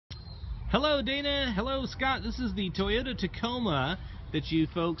Hello Dana, hello Scott. This is the Toyota Tacoma that you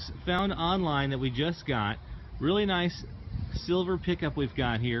folks found online that we just got. Really nice silver pickup we've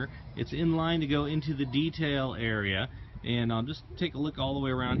got here. It's in line to go into the detail area, and I'll just take a look all the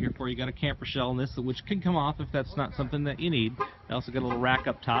way around here for you. Got a camper shell in this, which can come off if that's not something that you need. I also got a little rack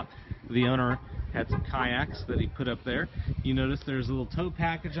up top. The owner had some kayaks that he put up there. You notice there's a little tow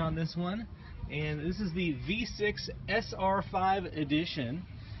package on this one, and this is the V6 SR5 edition.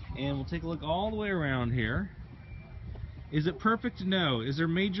 And we'll take a look all the way around here. Is it perfect? No. Is there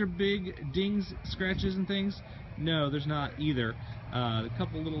major big dings, scratches and things? No, there's not either. A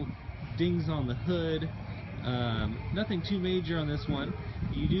couple little dings on the hood. Nothing too major on this one.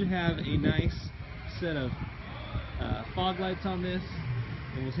 You do have a nice set of fog lights on this.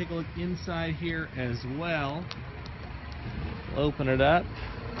 And we'll take a look inside here as well. We'll open it up.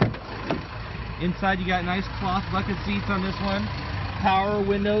 Inside you got nice cloth bucket seats on this one. Power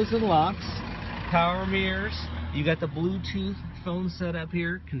windows and locks, power mirrors. You got the Bluetooth phone set up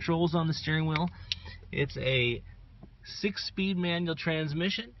here, controls on the steering wheel. It's a 6-speed manual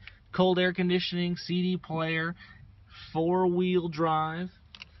transmission, cold air conditioning, CD player, 4-wheel drive,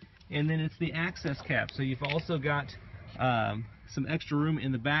 and then it's the access cap. So you've also got some extra room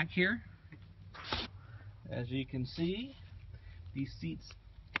in the back here. As you can see, these seats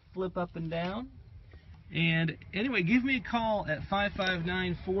flip up and down. And anyway, give me a call at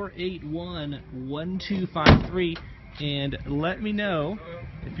 559-481-1253 and let me know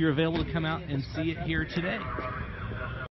if you're available to come out and see it here today.